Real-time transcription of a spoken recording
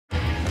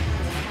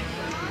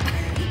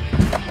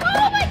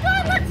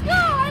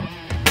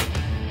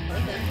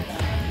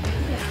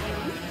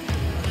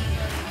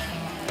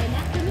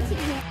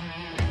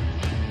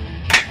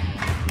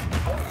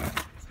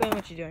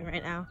doing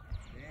right now?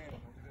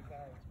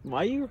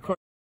 Why are you recording?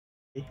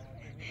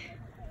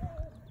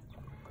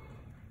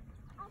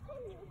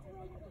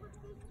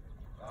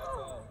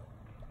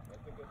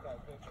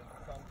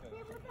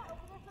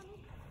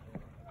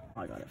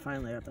 I got it.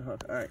 Finally, I got the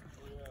hook. All right.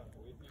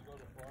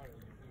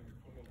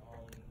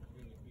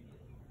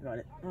 Got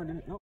it. No, I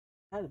didn't. Nope.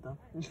 I had it though.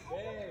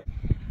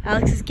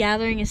 Alex is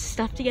gathering his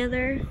stuff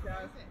together.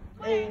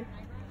 Hey.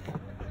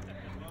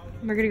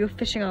 We're gonna go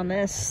fishing on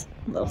this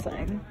little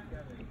thing.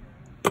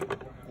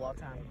 Vlog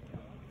time.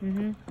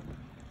 Mm-hmm.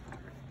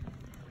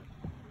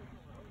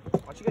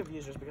 Why'd you get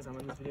views just because I'm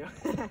in this video?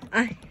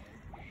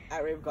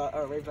 At Rave got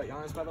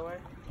Yarns, by the way.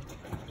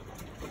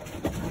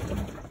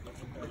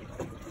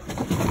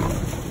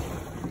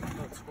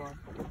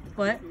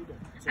 What?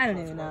 I don't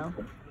even know.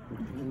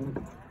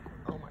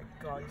 Oh my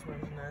god, he's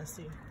wearing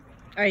nasty.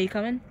 Are you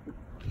coming?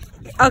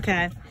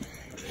 Okay.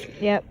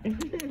 Yep.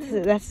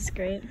 That's just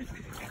great.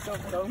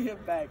 Don't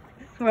get back.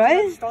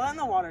 What? Throw that in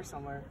the water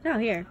somewhere. No,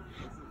 here.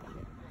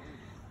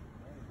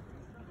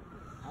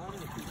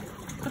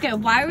 Okay,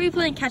 why are we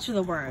playing catch with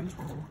a worm?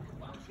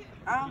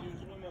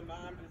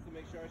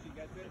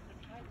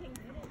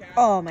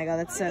 Oh my god,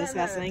 that's so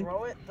disgusting.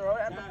 Throw it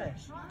at the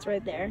fish. It's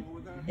right there.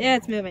 Yeah,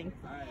 it's moving.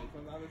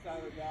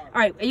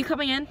 Alright, are you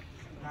coming in?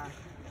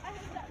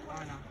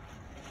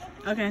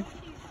 Okay.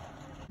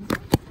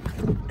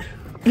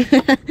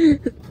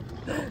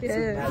 Yeah.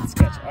 Bad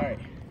sketch. Alright.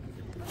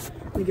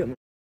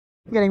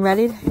 Getting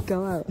ready to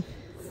go out.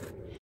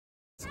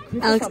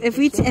 Alex, if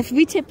we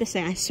tip this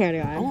thing, I swear to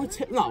God. I won't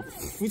tip. No,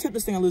 if we tip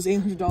this thing, I lose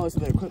 $800 for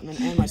the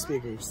equipment and my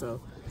speakers. So,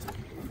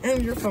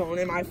 and your phone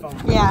and my phone.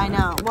 Yeah, I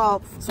know.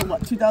 Well, so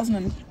what?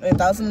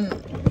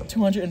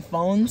 1,200 in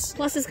phones.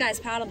 Plus this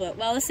guy's paddle boat.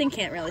 Well, this thing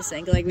can't really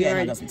sink. Like we yeah,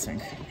 already. No, it doesn't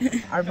sink.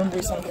 I remember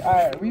we sunk. All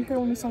right, were you here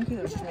when we sunk it?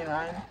 It was just me and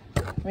Ryan.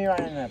 Me,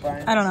 Ryan, and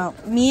Brian. I don't know.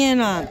 Me,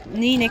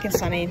 Nick, and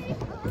Sunny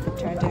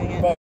tried doing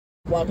it. But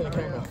blocking the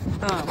camera.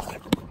 Oh.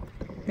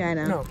 Yeah, I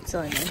know. No.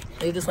 Silly me.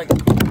 They just like.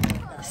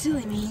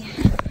 Silly me.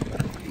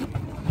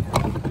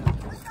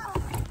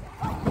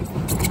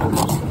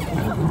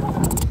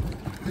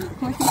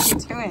 What are you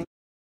doing?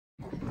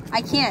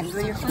 I can't.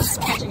 Your foot's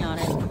catching on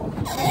it.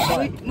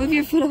 Move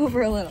your foot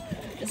over a little.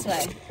 This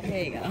way.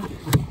 There you go.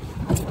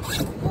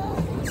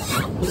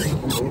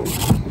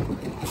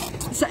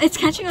 So it's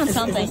catching on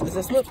something. Is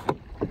this what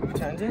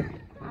turns it?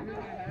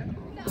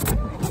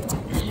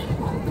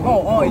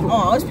 Oh, I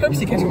was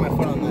purposely catching my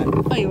foot on that.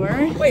 Oh, you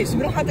were? Wait, so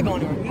we don't have to go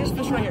anywhere. We can just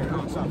fish right here.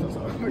 Oh, stop.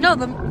 No,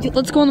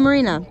 let's go in the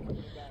marina.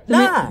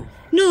 Nah.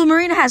 No, the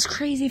marina has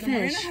crazy fish. The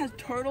marina has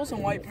turtles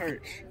and white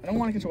perch. I don't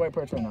want to catch a white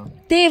perch right now.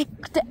 I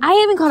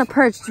haven't caught a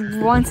perch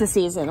once a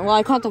season. Well,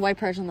 I caught the white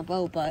perch on the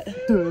boat, but.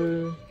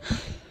 I'm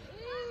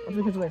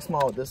gonna catch something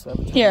small with this.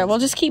 Here, we'll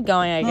just keep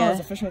going, I guess. No, there's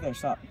a fish right there.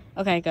 Stop.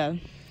 Okay, go.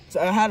 So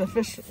I had a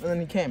fish, and then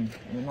he came,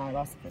 and then now I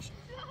lost the fish.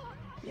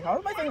 How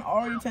is my thing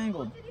already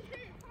tangled?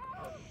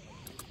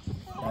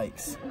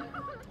 Yikes.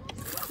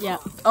 Yeah.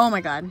 Oh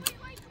my god.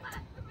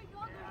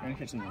 I'm gonna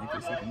catch him in like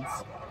 3 seconds.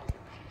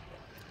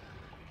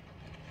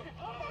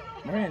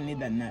 We're gonna need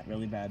that net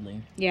really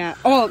badly. Yeah.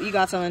 Oh, you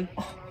got something.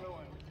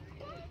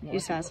 You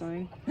just had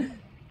something.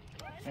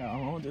 Yeah, I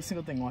won't do a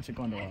single thing. Watch it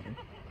go underwater.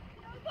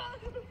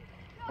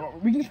 Well,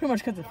 we can pretty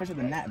much catch the fish with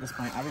the net at this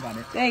point. I got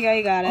it. There you go.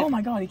 You got it. Oh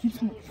my god, he keeps.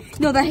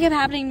 No, that kept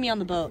happening to me on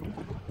the boat.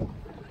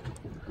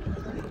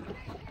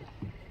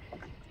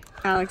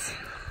 Alex,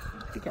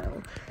 be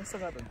careful. I still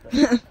got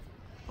the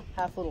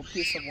half little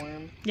piece of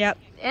worm. Yep.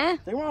 Eh.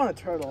 They were on a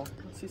turtle.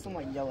 I see some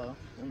like yellow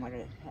and like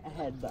a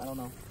head, but I don't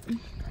know.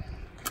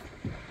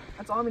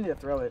 That's all we need to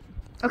throw it.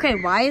 Okay,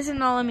 why isn't it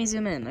not letting me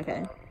zoom in?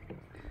 Okay.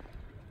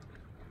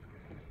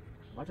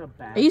 Watch out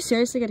back. Are you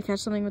seriously gonna catch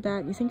something with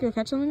that? You think you'll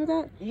catch something with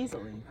that?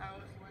 Easily.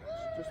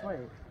 Just wait.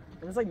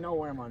 There's like no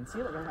worm on.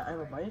 See, like I have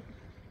a bite.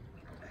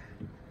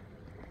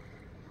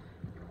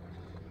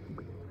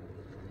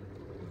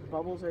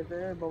 Bubbles right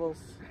there. Bubbles.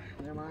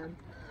 Never mind.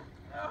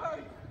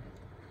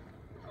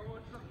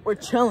 We're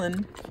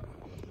chilling.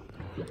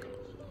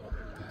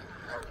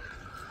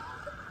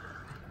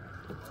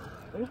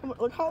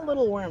 Look how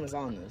little worm is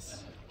on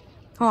this.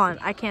 Hold on,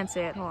 I can't see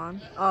it. Hold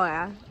on. Oh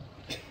yeah.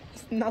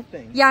 It's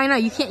nothing. Yeah, I know.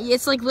 You can't.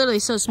 It's like literally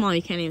so small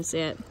you can't even see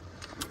it.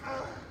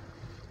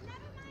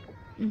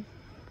 I'm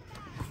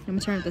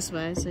gonna turn it this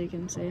way so you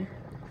can see.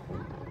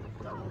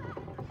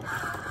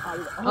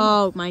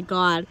 Oh my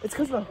god. It's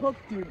because of the hook,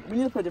 dude. We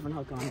need to put a different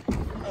hook on.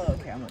 Oh,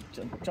 okay, I'm gonna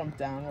jump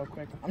down real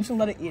quick. I'm just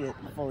gonna let it eat it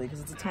fully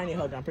because it's a tiny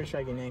hook. I'm pretty sure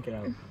I can yank it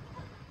out.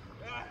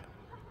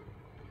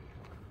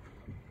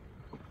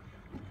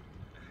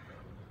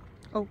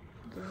 Oh.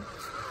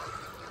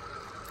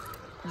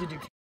 What did you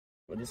do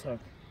with this hook?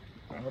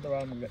 Alright, hold the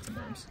rod and we'll get some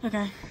worms.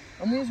 Okay.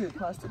 I'm gonna use your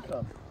plastic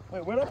cup.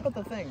 Wait, where did I put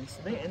the things?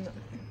 Are they in the...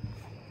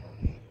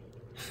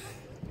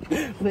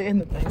 Are they in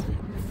the thing?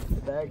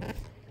 The bag?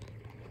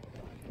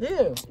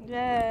 Ew!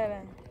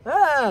 Yeah.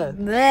 Ah!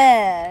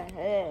 Yeah.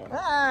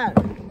 Ah!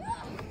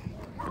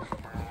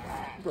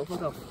 Go,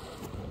 go.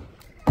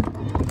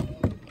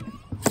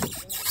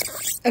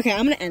 Okay,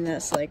 I'm gonna end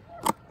this. Like,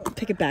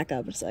 pick it back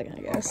up in a second, I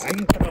guess. I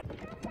can cut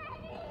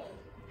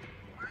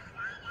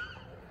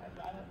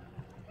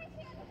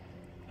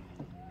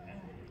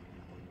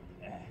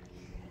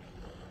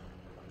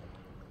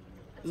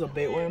This is a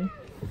bait worm.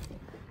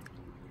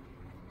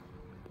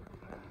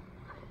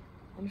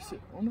 I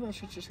wonder if that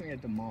shit's just gonna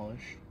get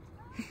demolished.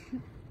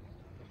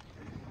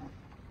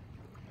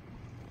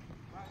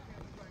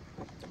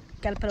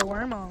 Gotta put a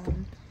worm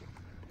on.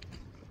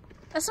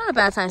 That's not a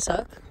bad size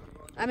hook.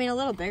 I mean, a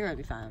little bigger would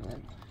be fine, but...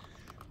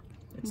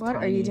 What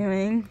are you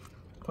doing?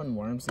 Putting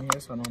worms in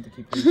here so I don't have to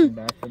keep reaching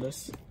back for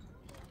this.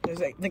 There's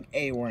like, I think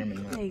a worm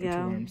in that. There you go. 2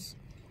 worms.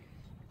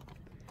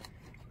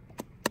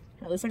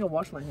 At least I can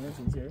wash my hands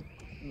in here.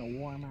 In the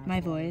warm ass. My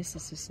voice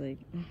is just like...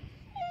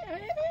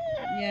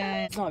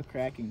 Yeah. It's not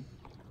cracking.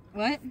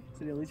 What?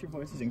 So at least your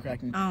voice isn't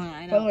cracking. Oh,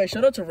 I know. By the way,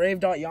 shout out to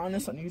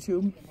rave.giannis on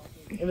YouTube.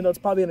 Even though it's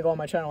probably gonna go on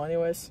my channel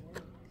anyways.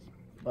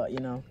 But you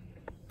know.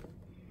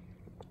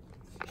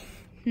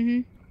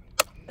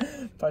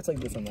 Parts like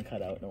this I'm gonna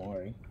cut out, don't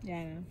worry. Yeah,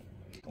 I know.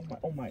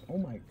 Oh my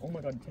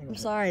god, I'm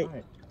sorry.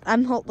 Right.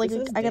 I'm like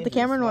I got the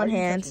camera in one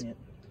hand.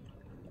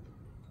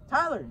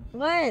 Tyler!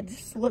 What? You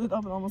slid it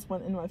up and almost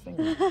went in my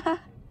finger.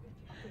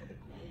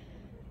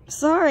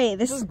 Sorry,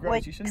 this is gross.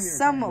 like You shouldn't be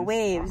some recording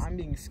this. waves. I'm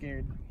being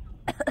scared.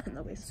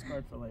 No waves.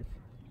 Scarred for life.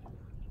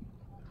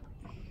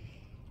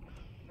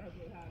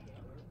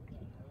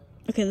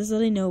 Okay, there's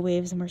literally no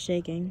waves and we're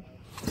shaking.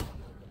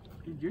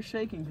 Dude, you're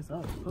shaking this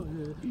up.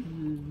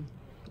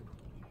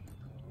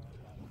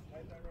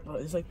 Oh,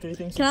 there's like 3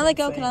 things. Can I let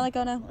go? Can I let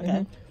go now?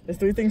 Okay. There's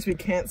 3 things we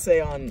can't say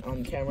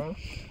on camera,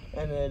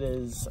 and it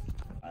is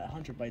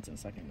 100 bites in a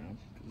second now.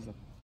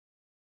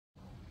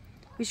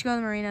 We should go to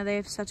the marina. They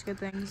have such good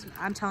things.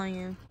 I'm telling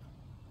you.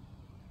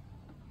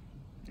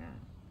 Yeah.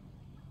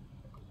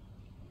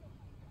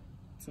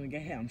 It's gonna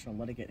get hit. I'm just gonna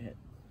let it get hit.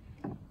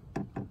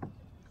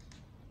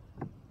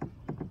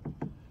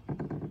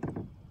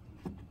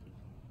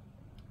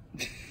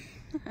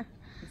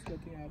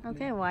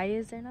 Okay, why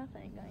is there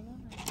nothing going on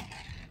there?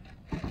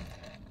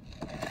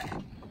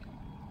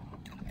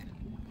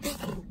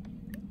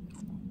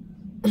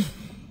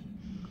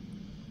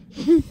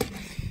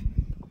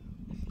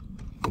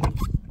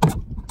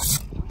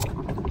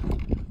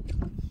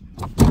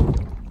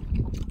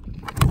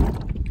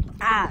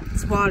 Ah,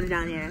 it's water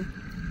down here.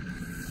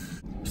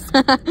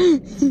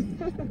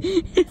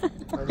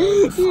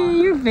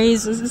 Your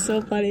face is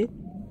so funny.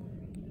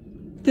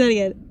 Do it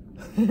again.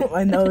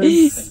 My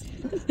nose.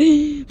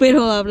 Wait,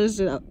 hold on, I'm gonna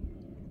sit up.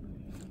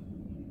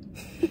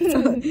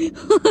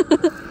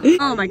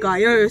 Oh my god,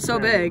 you're so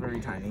big. Very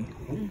tiny.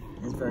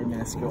 It's very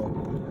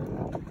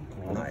minuscule.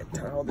 Alright,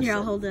 hold this. Here,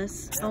 I'll hold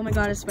this. Oh my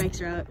god, his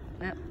spikes are out.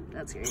 Yep,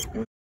 that's great.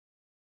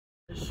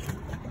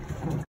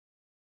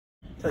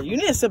 So you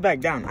need to sit back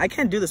down. I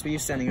can't do this with you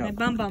standing up.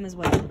 My bum is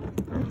wet. I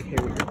don't care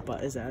what your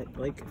butt is at.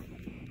 Like,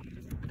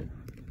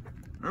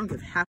 I don't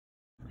give half.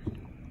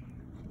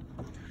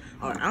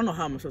 Alright, I don't know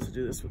how I'm supposed to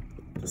do this with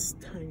this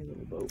tiny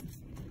little boat.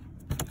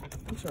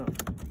 What's up?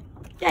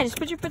 Yeah, just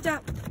put your foot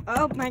down.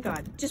 Oh my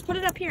god. Just put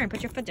it up here and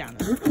put your foot down.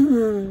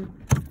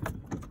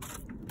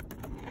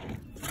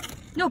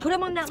 No, put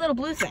them on that little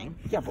blue thing.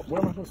 Yeah, but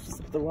where am I supposed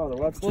to put the rod? The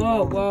rod's too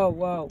Whoa, long. whoa,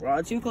 whoa.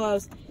 Rod's Too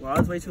close.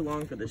 Rod's way too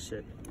long for this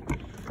shit.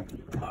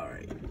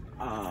 Alright.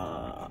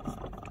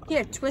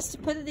 Here,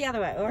 twist, put it the other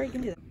way, or you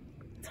can do that.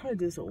 It's hard to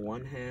do this with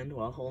one hand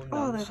while holding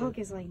down Oh, the the shit. hook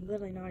is like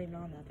literally not even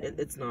on that thing.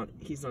 It's not,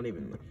 he's not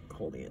even like,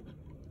 holding it.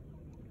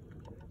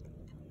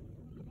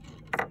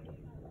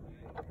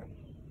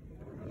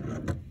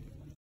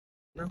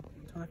 No,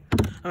 Tyler.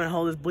 I'm gonna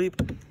hold this bleep.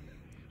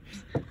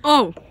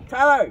 Oh!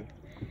 Tyler!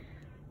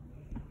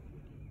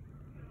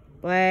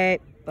 Wait.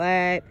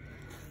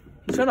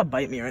 He's trying to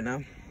bite me right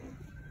now.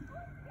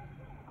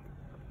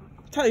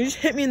 Tyler, you just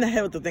hit me in the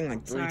head with the thing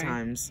like 3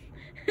 times.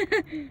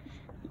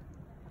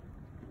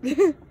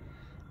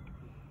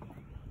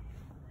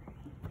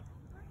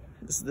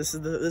 This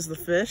is the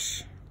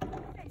fish.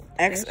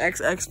 X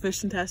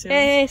fish and potassium.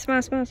 Hey,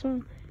 small.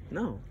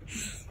 No.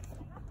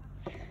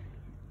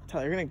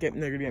 Tyler, you're gonna get.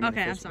 They're gonna get.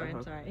 Okay, I'm sorry.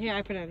 Here,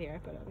 I put it here.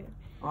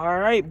 All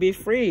right, be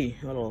free,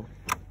 little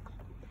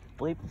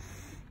bleep.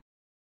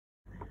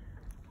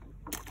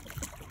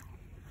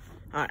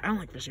 Alright, I don't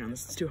like fishing on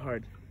this. It's too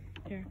hard.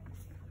 Here.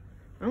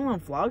 I don't know.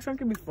 Vlogs aren't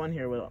gonna be fun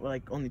here with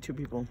like only 2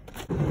 people.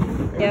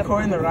 Yep.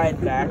 Recording the ride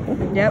back.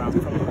 Yep.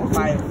 From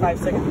 5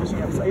 second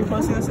fishing episode. Are you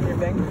posting this in your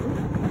thing?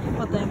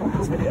 What thing?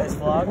 This video, this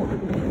vlog.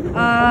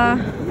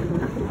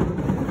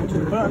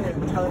 Just put it on your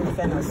telling the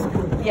famous.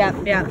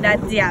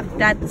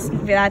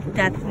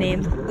 That's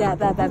named.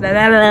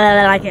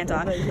 I can't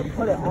talk. No, you can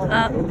put it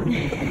on.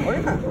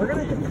 We're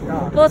gonna hit the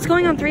dog. Well, it's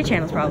going on 3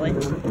 channels probably.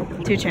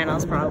 2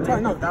 channels probably.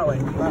 Sorry, no, that way.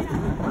 Left.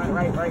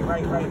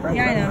 Right.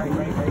 Yeah, I know.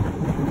 Right.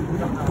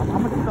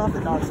 I'm gonna kick off the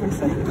dogs. What do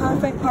you say?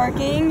 Perfect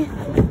parking.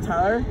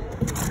 Tyler.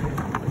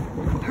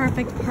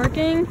 Perfect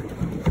parking.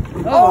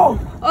 Oh!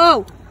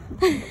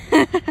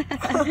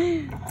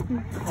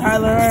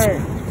 Tyler.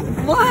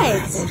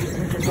 What?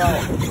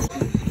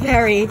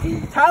 Very.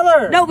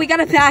 Tyler. No, we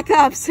gotta back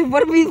up. So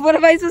what am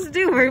I supposed to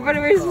do? Where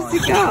are we supposed to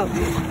go?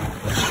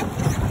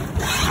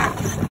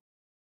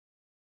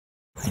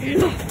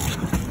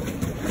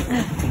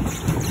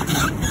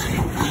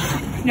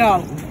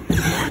 No.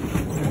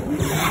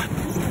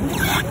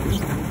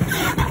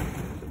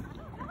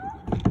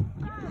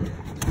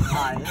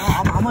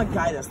 I'm gonna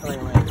guide us the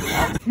right way.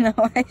 No,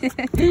 I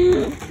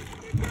didn't.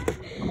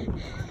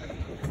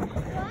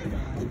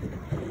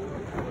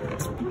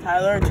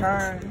 Tyler,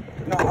 turn.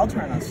 No, I'll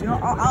turn us. You know,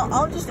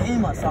 I'll just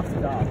aim us off the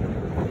dog.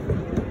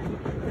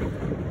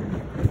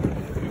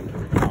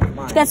 Oh,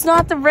 mine. That's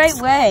not the right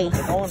way.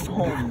 We're going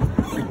home.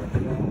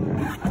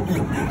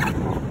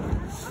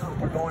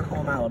 We're going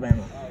home,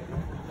 Alabama.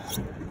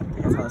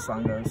 That's how the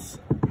song goes.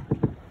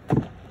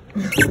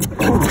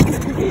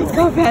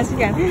 Go fast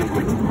again.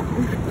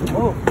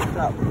 Oh, what's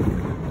up?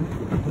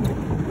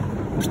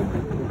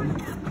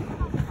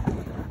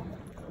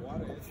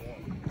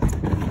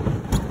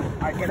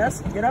 Alright,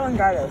 get out and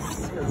guide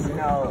us, because you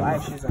know I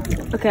have shoes on.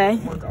 Okay.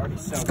 One's already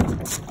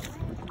soaked.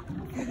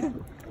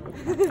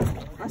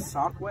 My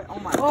sock wet? Oh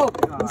my God.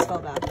 This fell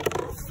back.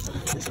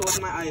 This goes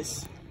in my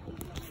ice.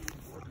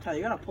 Tyler,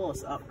 you gotta pull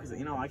us up, because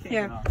you know I can't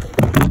get off.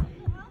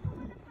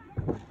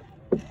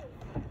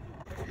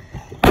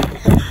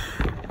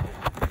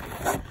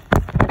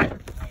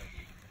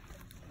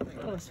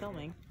 Oh, it's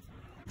filming.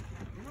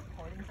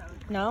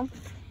 No?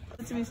 Send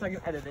it to me so I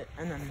can edit it,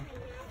 and then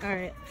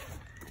Alright.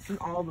 send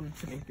all of them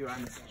to me through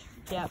iMessage.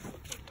 Yep.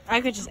 I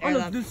could just air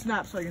them. Do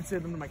snap so I can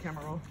save them to my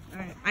camera roll.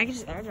 Alright. I could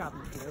just airdrop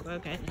them to you, but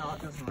okay. No,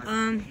 it doesn't work.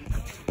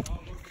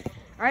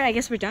 Alright, I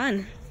guess we're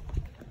done.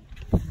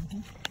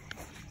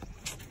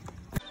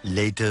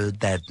 Later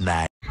that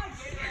night.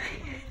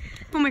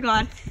 Oh my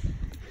god.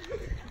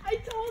 I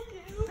told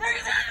you.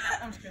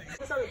 I'm just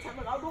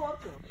kidding. I'll go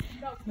up to him.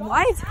 No,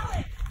 What?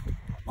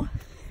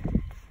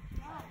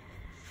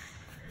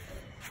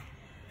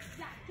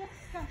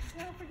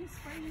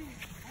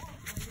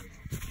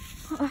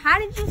 How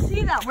did you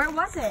see that? Where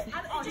was it? It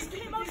just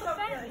came up the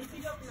fence.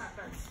 He up from that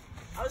fence.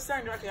 I was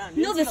standing directly on.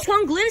 No, the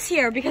skunk lives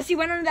here because he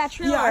went under that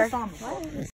trailer. Yeah, I saw him.